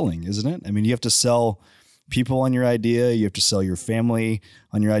 it's selling, isn't it? You have to sell people on your idea. You have to sell your family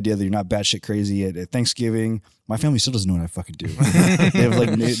on your idea that you're not batshit crazy at Thanksgiving. My family still doesn't know what I fucking do.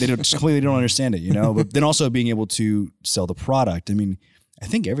 they completely don't understand it, But then also being able to sell the product. I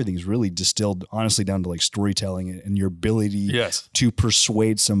think everything's really distilled honestly down to like storytelling and your ability to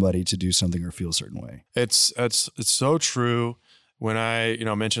persuade somebody to do something or feel a certain way. It's so true. When I,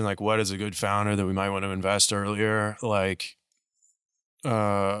 mentioned like, what is a good founder that we might want to invest earlier? Like,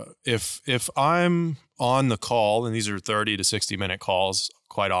 if I'm on the call, and these are 30 to 60 minute calls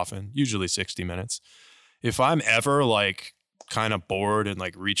quite often, usually 60 minutes. If I'm ever like kind of bored and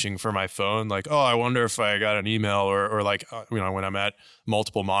like reaching for my phone, like, oh, I wonder if I got an email, or like, when I'm at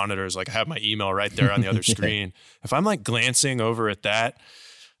multiple monitors, like I have my email right there on the other screen. If I'm like glancing over at that,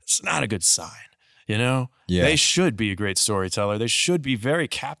 it's not a good sign, They should be a great storyteller. They should be very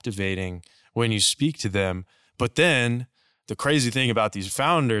captivating when you speak to them. But then the crazy thing about these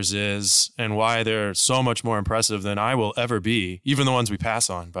founders is, and why they're so much more impressive than I will ever be, even the ones we pass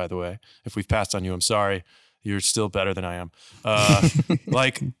on, by the way. If we've passed on you, I'm sorry. You're still better than I am.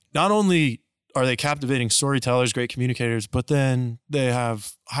 Like, not only are they captivating storytellers, great communicators, but then they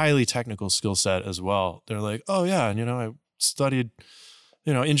have highly technical skill set as well. They're like, oh yeah, and I studied,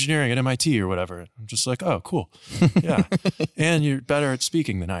 engineering at MIT or whatever. I'm just like, oh, cool. Yeah. And you're better at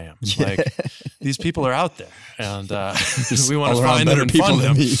speaking than I am. Like, these people are out there, and we want to find them and fund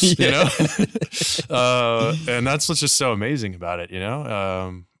them, and that's what's just so amazing about it,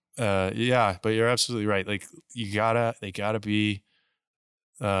 yeah, but you're absolutely right. Like, they gotta be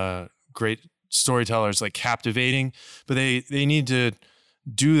great storytellers, like captivating, but they need to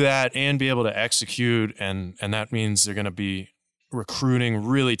do that and be able to execute. And that means they're going to be recruiting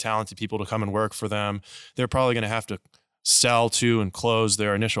really talented people to come and work for them. They're probably going to have to sell to and close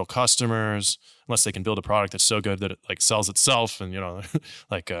their initial customers, unless they can build a product that's so good that it like sells itself, and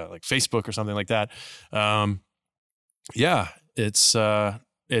like Facebook or something like that. Yeah,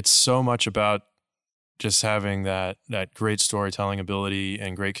 it's so much about just having that great storytelling ability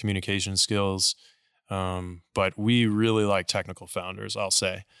and great communication skills. But we really like technical founders, I'll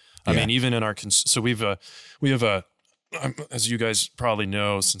say. I mean, even in our, so we have a, as you guys probably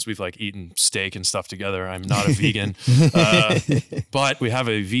know, since we've like eaten steak and stuff together, I'm not a vegan, but we have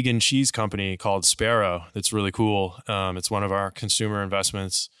a vegan cheese company called Sparrow. That's really cool. It's one of our consumer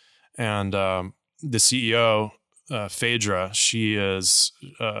investments, and the CEO, Phaedra, she is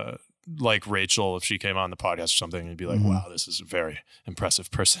like Rachel if she came on the podcast or something, you'd be like, wow, this is a very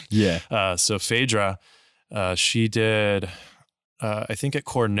impressive person. Yeah. So Phaedra, she did, I think at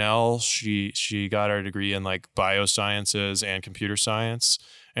Cornell, she got her degree in like biosciences and computer science,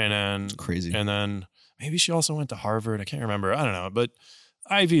 and then crazy. And then maybe she also went to Harvard. I can't remember. I don't know, but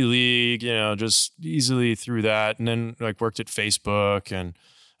Ivy League, just easily through that, and then like worked at Facebook, and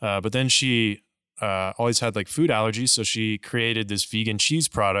but then she always had like food allergies, so she created this vegan cheese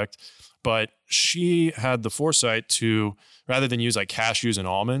product. But she had the foresight to, rather than use like cashews and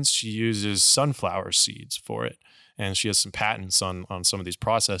almonds, she uses sunflower seeds for it. And she has some patents on some of these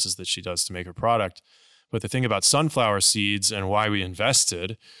processes that she does to make her product. But the thing about sunflower seeds and why we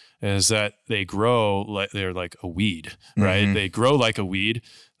invested is that they grow like they're like a weed, right? Mm-hmm. They grow like a weed.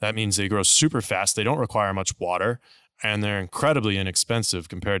 That means they grow super fast. They don't require much water, and they're incredibly inexpensive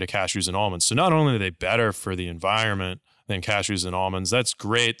compared to cashews and almonds. So not only are they better for the environment than cashews and almonds, that's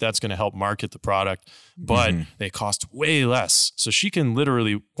great. That's going to help market the product, but they cost way less. So she can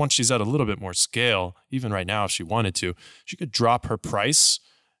literally, once she's at a little bit more scale, even right now, if she wanted to, she could drop her price,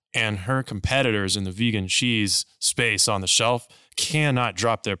 and her competitors in the vegan cheese space on the shelf cannot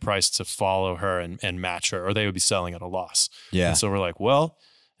drop their price to follow her and match her, or they would be selling at a loss. Yeah. And so we're like, well,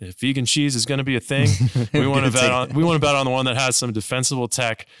 if vegan cheese is going to be a thing, we want to bet on the one that has some defensible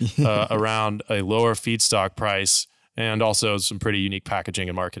tech around a lower feedstock price, and also some pretty unique packaging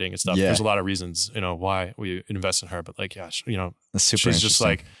and marketing and stuff. Yeah. There's a lot of reasons, why we invest in her, but like, yeah, that's super she's just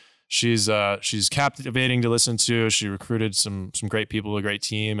like, she's captivating to listen to. She recruited some great people, a great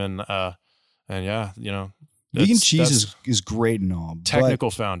team. And yeah, vegan cheese is great and all.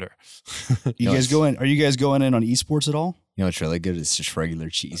 Technical founder. Are you guys going in on esports at all? What's really good is just regular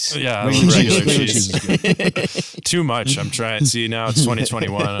cheese. Yeah, regular cheese is good. Too much. I'm trying. See, now it's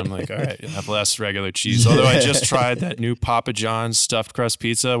 2021. I'm like, all right, have less regular cheese. Although I just tried that new Papa John's stuffed crust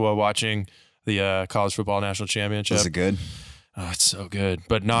pizza while watching the college football national championship. Is it good? Oh, it's so good,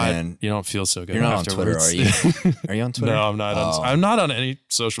 but not. Man, you don't feel so good. You're not afterwards. on Twitter, are you? Are you on Twitter? No, I'm not. I'm not on any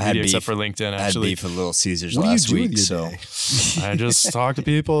social media except for LinkedIn. Actually, I had beef with Little Caesars last week, so I just talk to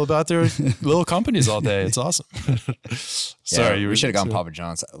people about their little companies all day. It's awesome. Sorry, we should have gone Papa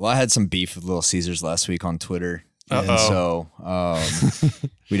John's. Well, I had some beef with Little Caesars last week on Twitter. And so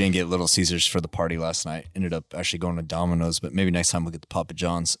we didn't get Little Caesars for the party last night. Ended up actually going to Domino's, but maybe next time we'll get the Papa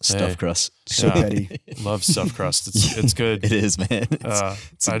John's stuffed crust. So petty. Love stuffed crust. It's good. It is, man.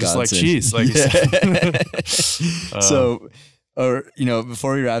 It's I just like cheese, like you said. So,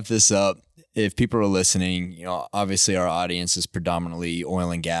 before we wrap this up, if people are listening, obviously our audience is predominantly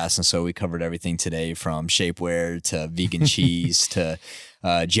oil and gas. And so we covered everything today from shapewear to vegan cheese to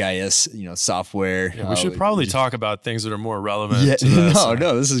GIS, software. Yeah, we should probably talk about things that are more relevant to this.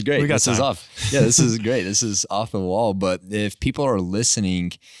 No, this is great. This is off. Yeah, this is great. This is off the wall. But if people are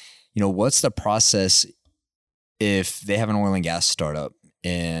listening, what's the process if they have an oil and gas startup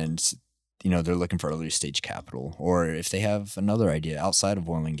and they're looking for early stage capital, or if they have another idea outside of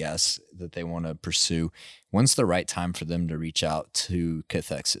oil and gas that they want to pursue, when's the right time for them to reach out to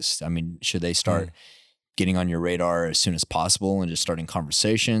Cathexis? I mean, should they start getting on your radar as soon as possible and just starting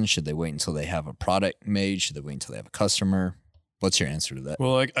conversations? Should they wait until they have a product made? Should they wait until they have a customer? What's your answer to that?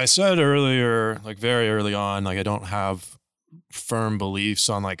 Well, like I said earlier, like very early on, like I don't have firm beliefs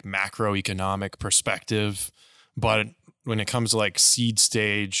on like macroeconomic perspective, but when it comes to like seed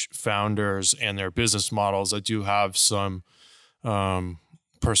stage founders and their business models, I do have some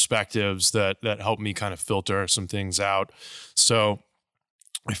perspectives that help me kind of filter some things out. So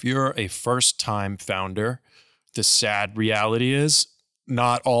if you're a first-time founder, the sad reality is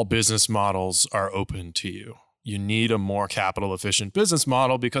not all business models are open to you. You need a more capital efficient business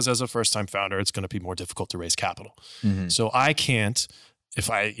model because as a first-time founder, it's going to be more difficult to raise capital. Mm-hmm. So I can't, if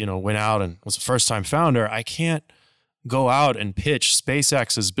I went out and was a first-time founder, I can't go out and pitch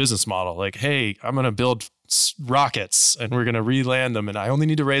SpaceX's business model. Like, hey, I'm going to build rockets and we're going to re-land them. And I only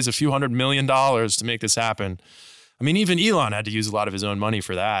need to raise a few $100 million to make this happen. I mean, even Elon had to use a lot of his own money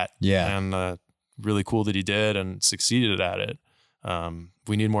for that. Yeah. And really cool that he did and succeeded at it.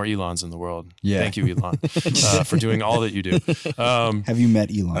 We need more Elons in the world. Yeah. Thank you, Elon, for doing all that you do. Have you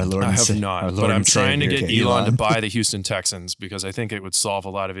met Elon? I have not, but I'm trying to get Elon to buy the Houston Texans because I think it would solve a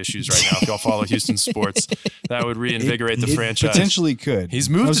lot of issues right now. If y'all follow Houston sports, that would reinvigorate the franchise. Potentially could. He's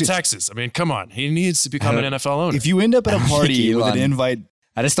moved to Texas. I mean, come on. He needs to become an NFL owner. If you end up at a party with an invite,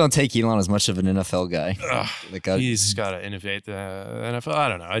 I just don't take Elon as much of an NFL guy. He's got to innovate the NFL. I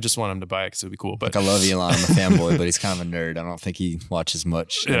don't know. I just want him to buy it because it would be cool. But I love Elon. I'm a fanboy, but he's kind of a nerd. I don't think he watches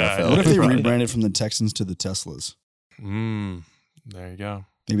much NFL. What if they rebranded from the Texans to the Teslas? There you go.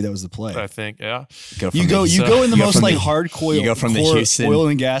 Maybe that was the play. I think, yeah. You go in the most like hardcore. You go from the Houston oil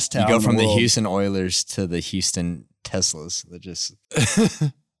and gas town. You go from the Houston Oilers to the Houston Teslas. That just.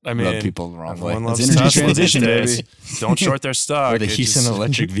 I mean, rub people the wrong way. It's energy transition, baby. Don't short their stock. Or the Houston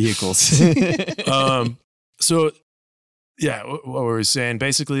electric vehicles. So, yeah, what were we saying?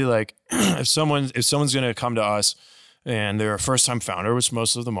 Basically, like, if someone's going to come to us and they're a first-time founder, which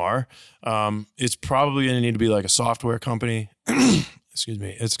most of them are, it's probably going to need to be like a software company. Excuse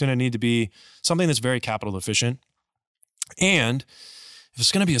me. It's going to need to be something that's very capital efficient. And if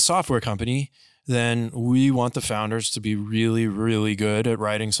it's going to be a software company, then we want the founders to be really, really good at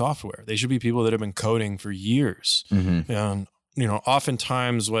writing software. They should be people that have been coding for years. Mm-hmm. And,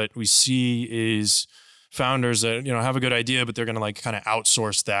 oftentimes what we see is founders that, have a good idea, but they're going to like kind of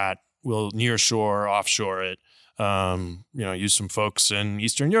outsource that. We'll nearshore, offshore it. Use some folks in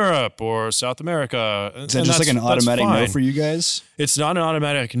Eastern Europe or South America. Is that just like an automatic no for you guys? It's not an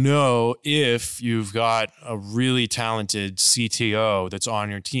automatic no if you've got a really talented CTO that's on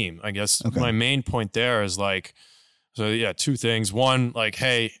your team. I guess my main point there is like, so yeah, two things. One, like,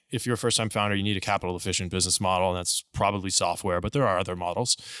 hey, if you're a first-time founder, you need a capital efficient business model, and that's probably software, but there are other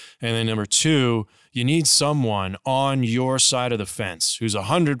models. And then number two, you need someone on your side of the fence who's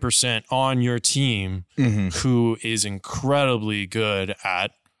 100% on your team, who is incredibly good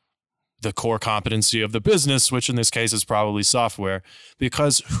at the core competency of the business, which in this case is probably software,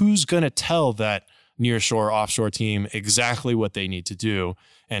 because who's going to tell that nearshore, offshore team exactly what they need to do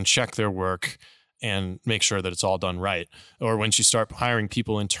and check their work and make sure that it's all done right? Or when you start hiring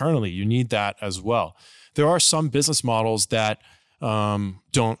people internally, you need that as well. There are some business models that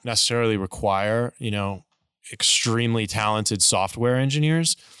don't necessarily require, extremely talented software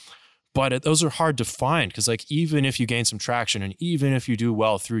engineers, but those are hard to find because like even if you gain some traction and even if you do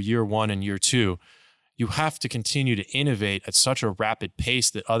well through year 1 and year 2, you have to continue to innovate at such a rapid pace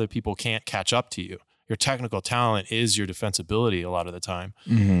that other people can't catch up to you. Your technical talent is your defensibility a lot of the time.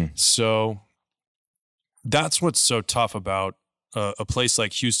 Mm-hmm. So that's what's so tough about a place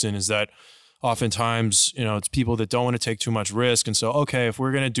like Houston is that oftentimes, it's people that don't want to take too much risk. And so, okay, if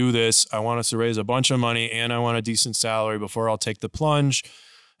we're going to do this, I want us to raise a bunch of money and I want a decent salary before I'll take the plunge.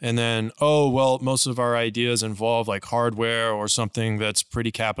 And then, most of our ideas involve like hardware or something that's pretty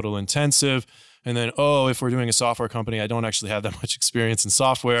capital intensive. And then, if we're doing a software company, I don't actually have that much experience in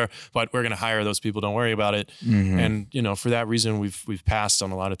software, but we're going to hire those people. Don't worry about it. Mm-hmm. And, for that reason, we've passed on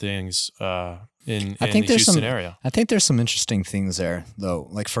a lot of things in the Houston area. I think there's some interesting things there, though.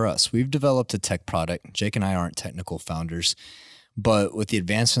 Like for us, we've developed a tech product. Jake and I aren't technical founders. But with the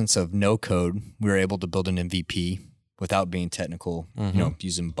advancements of no code, we were able to build an MVP without being technical,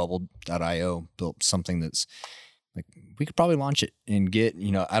 using bubble.io, built something that's like, we could probably launch it and get,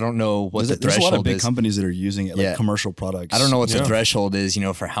 I don't know what the threshold is. There's a lot of big companies that are using it, like commercial products. I don't know what the threshold is,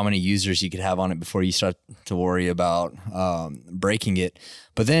 for how many users you could have on it before you start to worry about breaking it.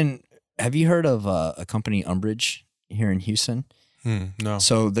 But then, have you heard of a company, Umbrage, here in Houston? No.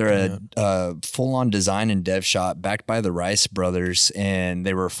 So they're a full-on design and dev shop backed by the Rice brothers, and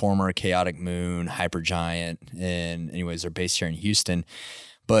they were former Chaotic Moon, Hypergiant, and anyways, they're based here in Houston.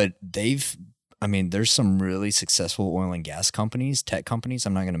 But there's some really successful oil and gas companies, tech companies.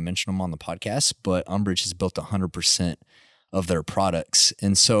 I'm not going to mention them on the podcast, but Umbrage has built 100% of their products.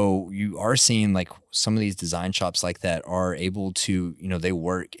 And so you are seeing like some of these design shops like that are able to, they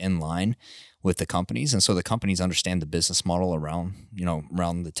work in line with the companies. And so the companies understand the business model around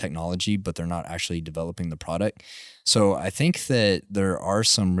the technology, but they're not actually developing the product. So I think that there are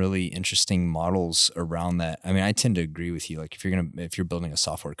some really interesting models around that. I mean, I tend to agree with you. Like if you're building a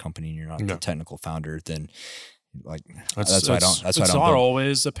software company and you're not the technical founder, then like that's why I don't. It's not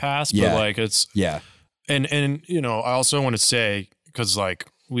always a pass, but like it's And I also want to say, because like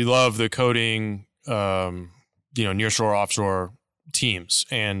we love the coding, nearshore, offshore teams,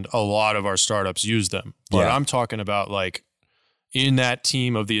 and a lot of our startups use them. But I'm talking about like in that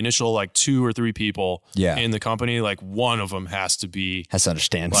team of the initial like 2 or 3 people in the company, like one of them has to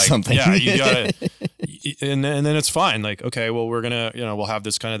understand like, something. Yeah, you gotta, and then it's fine. Like, okay, well, we're gonna, we'll have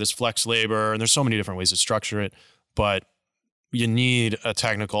this kind of this flex labor, and there's so many different ways to structure it, but you need a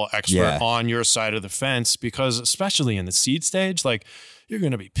technical expert on your side of the fence, because especially in the seed stage, like you're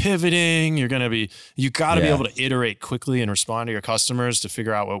going to be pivoting, you got to be able to iterate quickly and respond to your customers to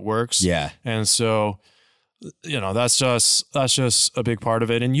figure out what works. Yeah. And so, that's just a big part of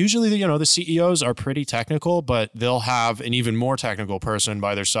it. And usually, the CEOs are pretty technical, but they'll have an even more technical person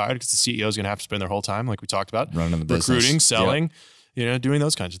by their side, because the CEO is going to have to spend their whole time, like we talked about, running the business, recruiting, selling, doing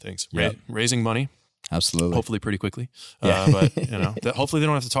those kinds of things, raising money. Absolutely. Hopefully pretty quickly. But hopefully they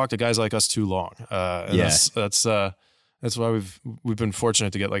don't have to talk to guys like us too long. That's why we've been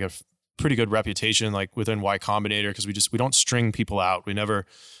fortunate to get like a pretty good reputation, like within Y Combinator, because we don't string people out.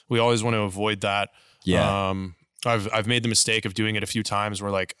 We always want to avoid that. Yeah. I've made the mistake of doing it a few times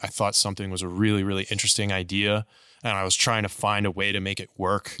where like I thought something was a really, really interesting idea, and I was trying to find a way to make it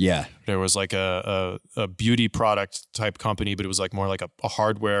work. Yeah. There was like a beauty product type company, but it was like more like a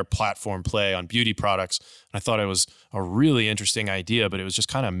hardware platform play on beauty products. And I thought it was a really interesting idea, but it was just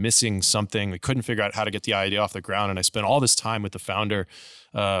kind of missing something. We couldn't figure out how to get the idea off the ground. And I spent all this time with the founder,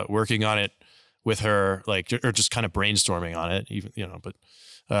 working on it with her, like, or just kind of brainstorming on it, even, but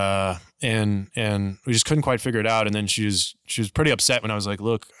and we just couldn't quite figure it out. And then she was pretty upset when I was like,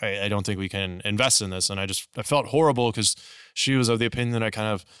 look, I don't think we can invest in this. And I felt horrible, because she was of the opinion that I kind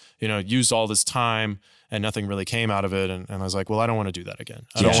of, used all this time and nothing really came out of it. And I was like, well, I don't want to do that again.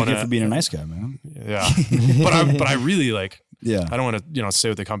 I don't want to, for being a nice guy, man. Yeah. but I really like, I don't want to, say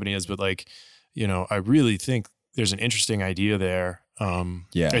what the company is, but like, I really think there's an interesting idea there.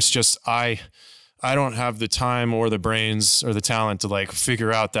 It's just, I don't have the time or the brains or the talent to like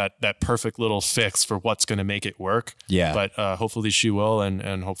figure out that perfect little fix for what's going to make it work. Yeah. But hopefully she will,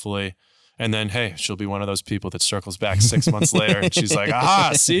 and hopefully, and then, hey, she'll be one of those people that circles back 6 months later and she's like,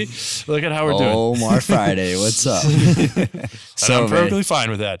 aha, see, look at how we're doing. Omar Friday, what's up? So I'm perfectly fine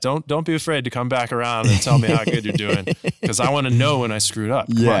with that. Don't be afraid to come back around and tell me how good you're doing, because I want to know when I screwed up.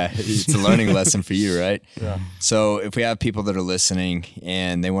 It's a learning lesson for you, right? Yeah. So if we have people that are listening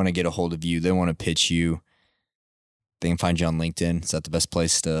and they want to get a hold of you, they want to pitch you, they can find you on LinkedIn. Is that the best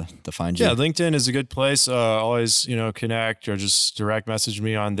place to find you? Yeah, LinkedIn is a good place. Always, connect or just direct message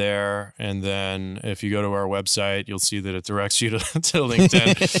me on there. And then if you go to our website, you'll see that it directs you to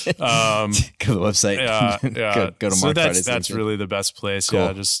LinkedIn. Go to the website. Yeah. Go to Mark Friday's That's LinkedIn. really the best place. Cool.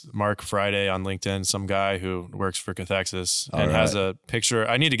 Yeah, just Mark Friday on LinkedIn, some guy who works for Cathexis and has a picture.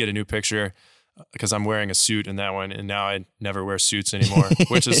 I need to get a new picture because I'm wearing a suit in that one. And now I never wear suits anymore,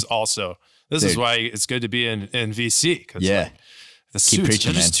 which is also... This is why it's good to be in VC. Yeah. Like, the suits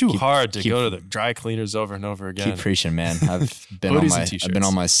are just too hard to go to the dry cleaners over and over again. Keep preaching, man. I've been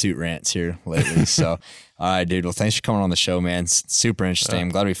on my suit rants here lately. So, all right, dude. Well, thanks for coming on the show, man. It's super interesting. I'm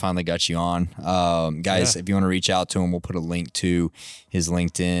glad we finally got you on. Guys, if you want to reach out to him, we'll put a link to his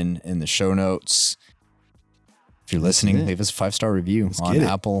LinkedIn in the show notes. If you're listening, leave us a 5-star review on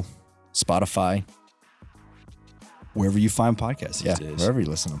Apple, Spotify. Wherever you find podcasts these days. Wherever you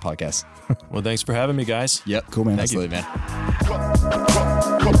listen to podcasts. Well, thanks for having me, guys. Yep. Cool, man. Absolutely, man.